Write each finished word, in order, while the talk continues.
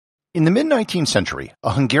In the mid-19th century,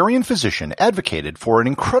 a Hungarian physician advocated for an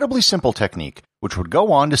incredibly simple technique which would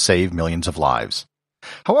go on to save millions of lives.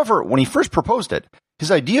 However, when he first proposed it, his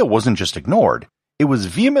idea wasn't just ignored, it was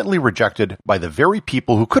vehemently rejected by the very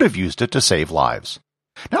people who could have used it to save lives.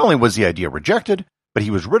 Not only was the idea rejected, but he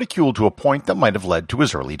was ridiculed to a point that might have led to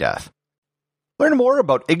his early death. Learn more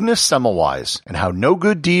about Ignaz Semmelweis and how no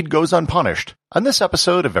good deed goes unpunished on this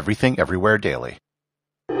episode of Everything Everywhere Daily.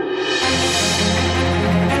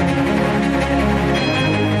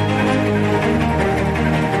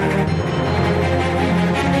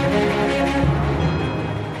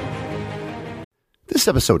 This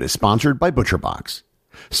episode is sponsored by ButcherBox.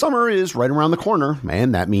 Summer is right around the corner,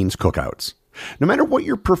 and that means cookouts. No matter what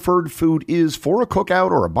your preferred food is for a cookout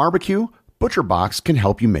or a barbecue, ButcherBox can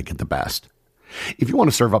help you make it the best. If you want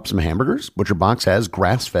to serve up some hamburgers, ButcherBox has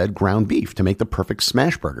grass-fed ground beef to make the perfect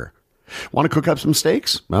smash burger. Want to cook up some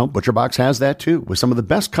steaks? Well, ButcherBox has that too, with some of the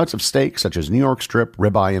best cuts of steak such as New York strip,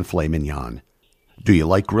 ribeye, and filet mignon. Do you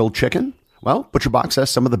like grilled chicken? Well, ButcherBox has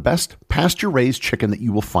some of the best pasture-raised chicken that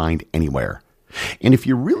you will find anywhere. And if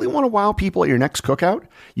you really want to wow people at your next cookout,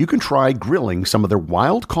 you can try grilling some of their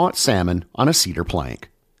wild-caught salmon on a cedar plank.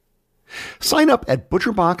 Sign up at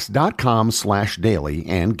butcherbox.com/daily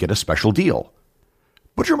and get a special deal.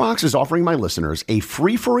 ButcherBox is offering my listeners a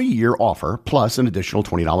free-for-a-year offer plus an additional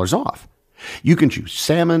 $20 off. You can choose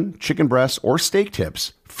salmon, chicken breasts, or steak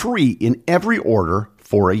tips free in every order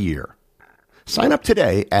for a year. Sign up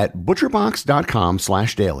today at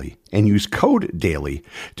butcherbox.com/daily and use code DAILY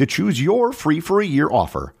to choose your free-for-a-year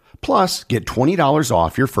offer, plus get $20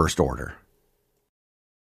 off your first order.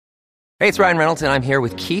 Hey, it's Ryan Reynolds, and I'm here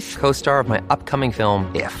with Keith, co-star of my upcoming film,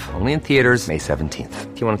 If, only in theaters May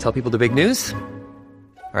 17th. Do you want to tell people the big news?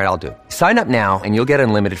 All right, I'll do it. Sign up now and you'll get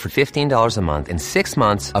unlimited for $15 a month and 6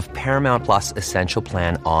 months of Paramount Plus Essential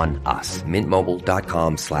Plan on us.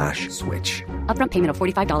 MintMobile.com/switch. Upfront payment of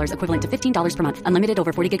 $45 equivalent to $15 per month. Unlimited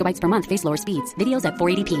over 40 gigabytes per month. Face lower speeds. Videos at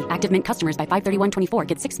 480p. Active Mint customers by 531.24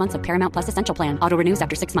 get 6 months of Paramount Plus Essential Plan. Auto renews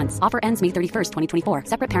after 6 months. Offer ends May 31st, 2024.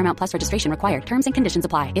 Separate Paramount Plus registration required. Terms and conditions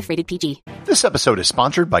apply if rated PG. This episode is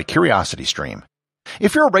sponsored by CuriosityStream.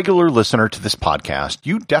 If you're a regular listener to this podcast,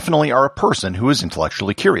 you definitely are a person who is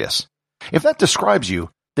intellectually curious. If that describes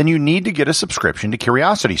you, then you need to get a subscription to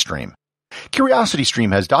CuriosityStream.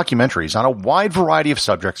 CuriosityStream has documentaries on a wide variety of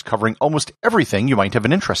subjects covering almost everything you might have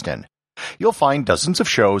an interest in. You'll find dozens of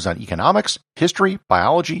shows on economics, history,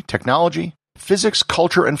 biology, technology, physics,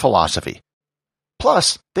 culture, and philosophy.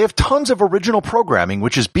 Plus, they have tons of original programming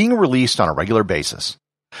which is being released on a regular basis.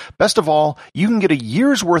 Best of all, you can get a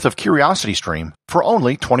year's worth of CuriosityStream for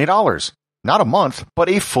only $20. Not a month, but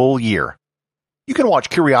a full year. You can watch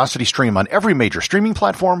CuriosityStream on every major streaming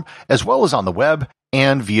platform, as well as on the web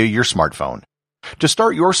and via your smartphone. To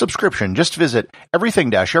start your subscription, just visit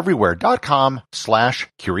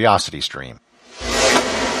everything-everywhere.com/CuriosityStream.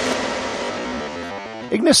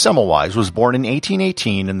 Ignaz Semmelweis was born in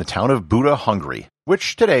 1818 in the town of Buda, Hungary,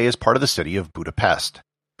 which today is part of the city of Budapest.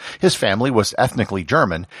 His family was ethnically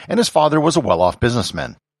German, and his father was a well-off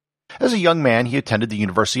businessman. As a young man, he attended the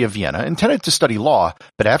University of Vienna, intended to study law,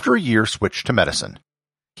 but after a year switched to medicine.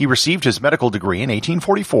 He received his medical degree in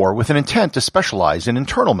 1844 with an intent to specialize in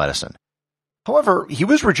internal medicine. However, he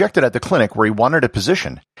was rejected at the clinic where he wanted a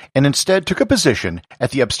position, and instead took a position at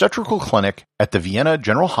the obstetrical clinic at the Vienna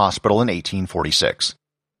General Hospital in 1846.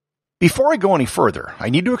 Before I go any further, I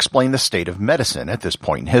need to explain the state of medicine at this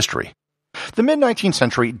point in history. The mid-19th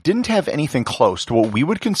century didn't have anything close to what we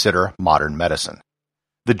would consider modern medicine.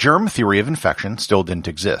 The germ theory of infection still didn't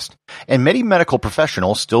exist, and many medical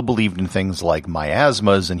professionals still believed in things like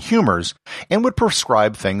miasmas and humors and would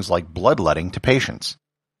prescribe things like bloodletting to patients.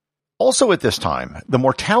 Also at this time, the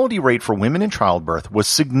mortality rate for women in childbirth was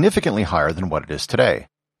significantly higher than what it is today.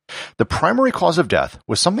 The primary cause of death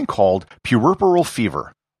was something called puerperal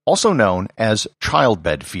fever, also known as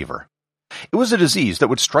childbed fever. It was a disease that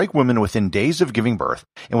would strike women within days of giving birth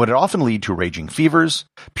and would often lead to raging fevers,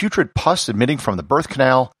 putrid pus emitting from the birth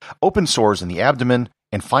canal, open sores in the abdomen,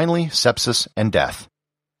 and finally sepsis and death.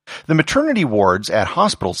 The maternity wards at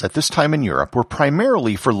hospitals at this time in Europe were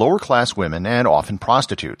primarily for lower-class women and often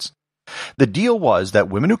prostitutes. The deal was that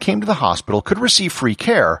women who came to the hospital could receive free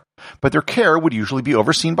care, but their care would usually be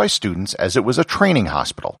overseen by students as it was a training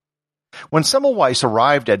hospital. When Semmelweis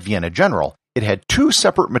arrived at Vienna General, it had 2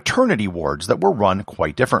 separate maternity wards that were run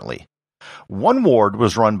quite differently. One ward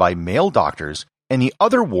was run by male doctors, and the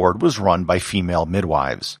other ward was run by female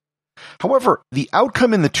midwives. However, the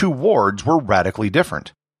outcome in the 2 wards were radically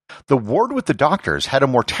different. The ward with the doctors had a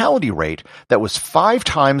mortality rate that was 5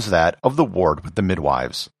 times that of the ward with the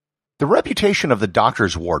midwives. The reputation of the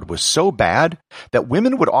doctor's ward was so bad that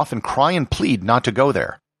women would often cry and plead not to go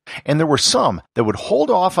there, and there were some that would hold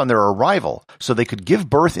off on their arrival so they could give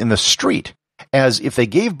birth in the street, as if they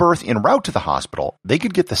gave birth en route to the hospital, they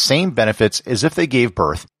could get the same benefits as if they gave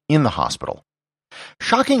birth in the hospital.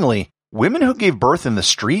 Shockingly, women who gave birth in the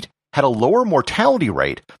street had a lower mortality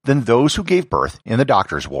rate than those who gave birth in the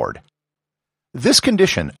doctor's ward. This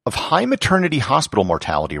condition of high maternity hospital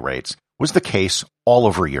mortality rates was the case all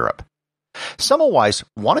over Europe. Semmelweis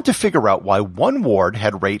wanted to figure out why one ward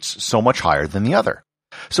had rates so much higher than the other.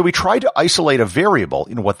 So he tried to isolate a variable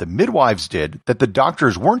in what the midwives did that the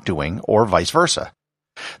doctors weren't doing, or vice versa.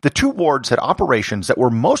 The two wards had operations that were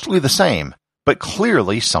mostly the same, but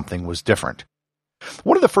clearly something was different.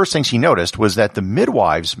 One of the first things he noticed was that the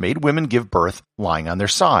midwives made women give birth lying on their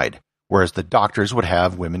side, whereas the doctors would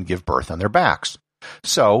have women give birth on their backs.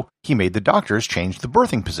 So he made the doctors change the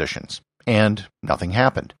birthing positions, and nothing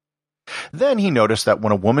happened. Then he noticed that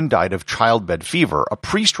when a woman died of childbed fever, a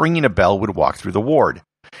priest ringing a bell would walk through the ward.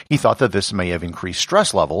 He thought that this may have increased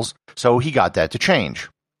stress levels, so he got that to change.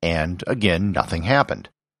 And again, nothing happened.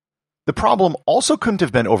 The problem also couldn't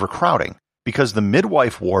have been overcrowding, because the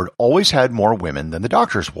midwife ward always had more women than the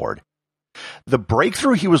doctor's ward. The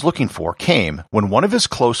breakthrough he was looking for came when one of his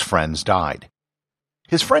close friends died.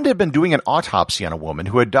 His friend had been doing an autopsy on a woman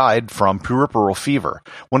who had died from puerperal fever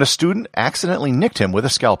when a student accidentally nicked him with a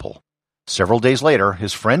scalpel. Several days later,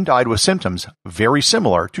 his friend died with symptoms very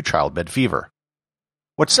similar to childbed fever.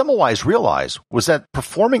 What Semmelweis realized was that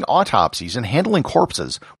performing autopsies and handling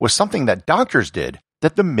corpses was something that doctors did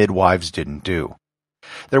that the midwives didn't do.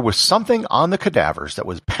 There was something on the cadavers that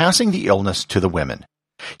was passing the illness to the women.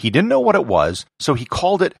 He didn't know what it was, so he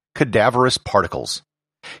called it cadaverous particles.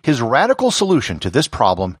 His radical solution to this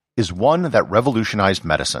problem is one that revolutionized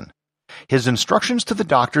medicine. His instructions to the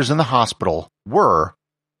doctors in the hospital were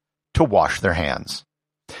to wash their hands.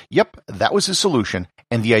 Yep, that was his solution,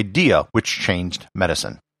 and the idea which changed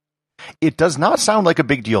medicine. It does not sound like a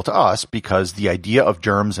big deal to us because the idea of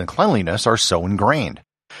germs and cleanliness are so ingrained.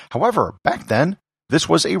 However, back then, this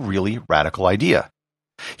was a really radical idea.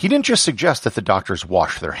 He didn't just suggest that the doctors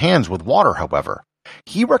wash their hands with water, however.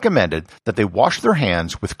 He recommended that they wash their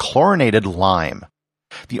hands with chlorinated lime.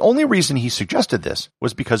 The only reason he suggested this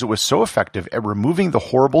was because it was so effective at removing the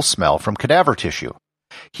horrible smell from cadaver tissue.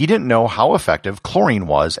 He didn't know how effective chlorine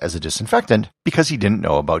was as a disinfectant because he didn't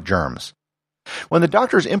know about germs. When the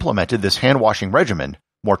doctors implemented this hand-washing regimen,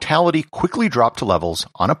 mortality quickly dropped to levels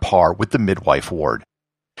on a par with the midwife ward.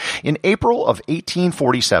 In April of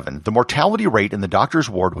 1847, the mortality rate in the doctor's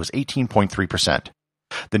ward was 18.3%.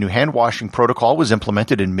 The new hand-washing protocol was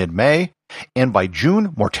implemented in mid-May, and by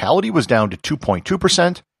June, mortality was down to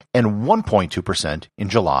 2.2% and 1.2% in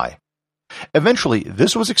July. Eventually,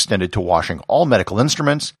 this was extended to washing all medical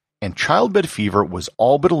instruments, and childbed fever was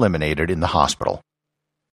all but eliminated in the hospital.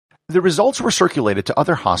 The results were circulated to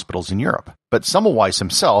other hospitals in Europe, but Semmelweis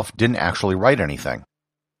himself didn't actually write anything.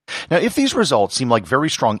 Now, if these results seem like very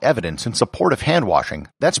strong evidence in support of hand-washing,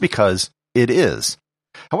 that's because it is.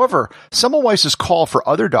 However, Semmelweis's call for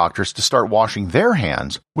other doctors to start washing their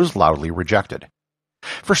hands was loudly rejected.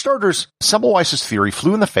 For starters, Semmelweis's theory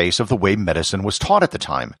flew in the face of the way medicine was taught at the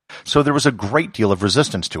time, so there was a great deal of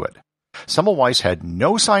resistance to it. Semmelweis had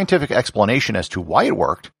no scientific explanation as to why it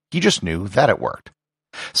worked, he just knew that it worked.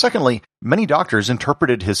 Secondly, many doctors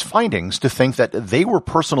interpreted his findings to think that they were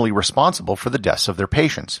personally responsible for the deaths of their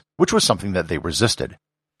patients, which was something that they resisted.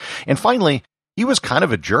 And finally, he was kind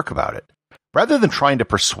of a jerk about it. Rather than trying to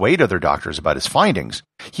persuade other doctors about his findings,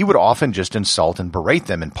 he would often just insult and berate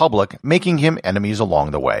them in public, making him enemies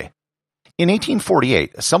along the way. In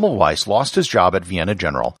 1848, Semmelweis lost his job at Vienna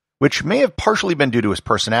General, which may have partially been due to his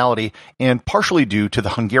personality and partially due to the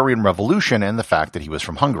Hungarian Revolution and the fact that he was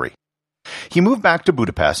from Hungary. He moved back to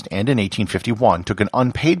Budapest and in 1851 took an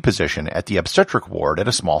unpaid position at the obstetric ward at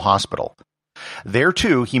a small hospital. There,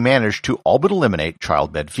 too, he managed to all but eliminate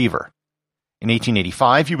childbed fever. In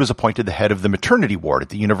 1885, he was appointed the head of the maternity ward at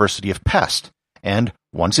the University of Pest, and,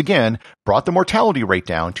 once again, brought the mortality rate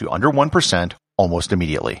down to under 1% almost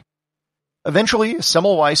immediately. Eventually,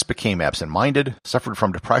 Semmelweis became absent-minded, suffered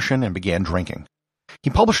from depression, and began drinking.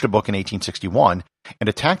 He published a book in 1861 and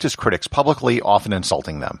attacked his critics publicly, often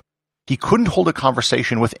insulting them. He couldn't hold a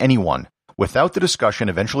conversation with anyone without the discussion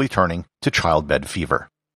eventually turning to childbed fever.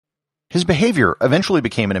 His behavior eventually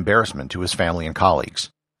became an embarrassment to his family and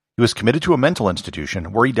colleagues. He was committed to a mental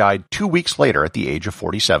institution where he died 2 weeks later at the age of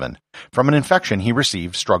 47 from an infection he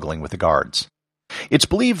received struggling with the guards. It's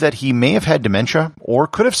believed that he may have had dementia or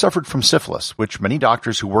could have suffered from syphilis, which many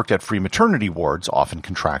doctors who worked at free maternity wards often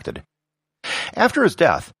contracted. After his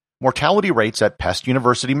death, mortality rates at Pest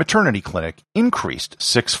University Maternity Clinic increased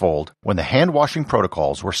sixfold when the hand-washing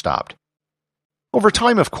protocols were stopped. Over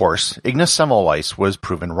time, of course, Ignaz Semmelweis was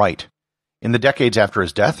proven right. In the decades after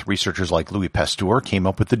his death, researchers like Louis Pasteur came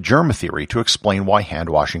up with the germ theory to explain why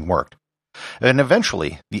hand-washing worked. And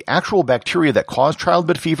eventually, the actual bacteria that caused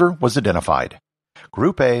childbed fever was identified.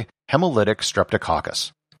 Group A, hemolytic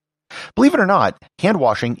streptococcus. Believe it or not,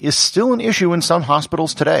 hand-washing is still an issue in some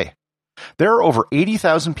hospitals today. There are over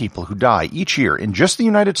 80,000 people who die each year in just the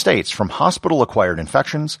United States from hospital-acquired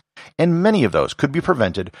infections, and many of those could be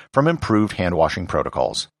prevented from improved hand-washing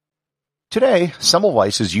protocols. Today,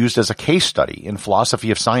 Semmelweis is used as a case study in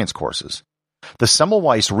philosophy of science courses. The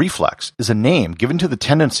Semmelweis reflex is a name given to the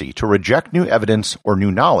tendency to reject new evidence or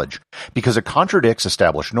new knowledge because it contradicts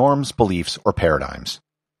established norms, beliefs, or paradigms.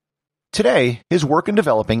 Today, his work in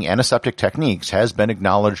developing antiseptic techniques has been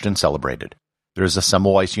acknowledged and celebrated. There is a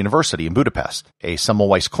Semmelweis University in Budapest, a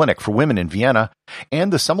Semmelweis Clinic for women in Vienna,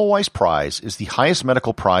 and the Semmelweis Prize is the highest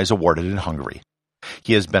medical prize awarded in Hungary.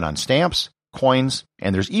 He has been on stamps, coins,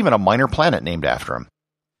 and there's even a minor planet named after him.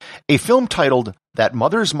 A film titled That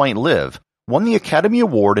Mothers Might Live won the Academy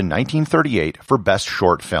Award in 1938 for Best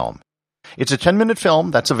Short Film. It's a 10-minute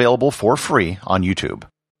film that's available for free on YouTube.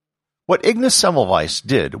 What Ignaz Semmelweis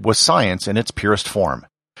did was science in its purest form.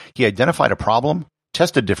 He identified a problem,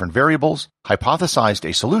 tested different variables, hypothesized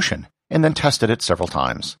a solution, and then tested it several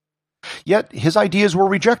times. Yet his ideas were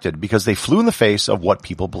rejected because they flew in the face of what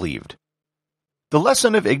people believed. The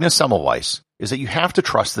lesson of Ignaz Semmelweis is that you have to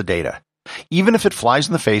trust the data, even if it flies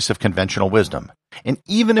in the face of conventional wisdom, and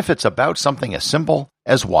even if it's about something as simple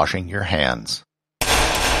as washing your hands.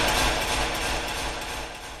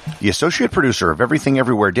 The associate producer of Everything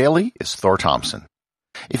Everywhere Daily is Thor Thompson.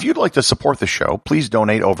 If you'd like to support the show, please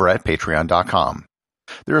donate over at patreon.com.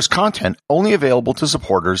 There is content only available to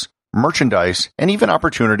supporters, merchandise, and even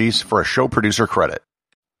opportunities for a show producer credit.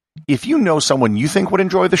 If you know someone you think would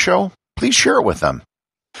enjoy the show, please share it with them.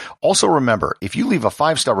 Also remember, if you leave a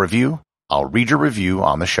 5-star review, I'll read your review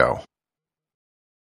on the show.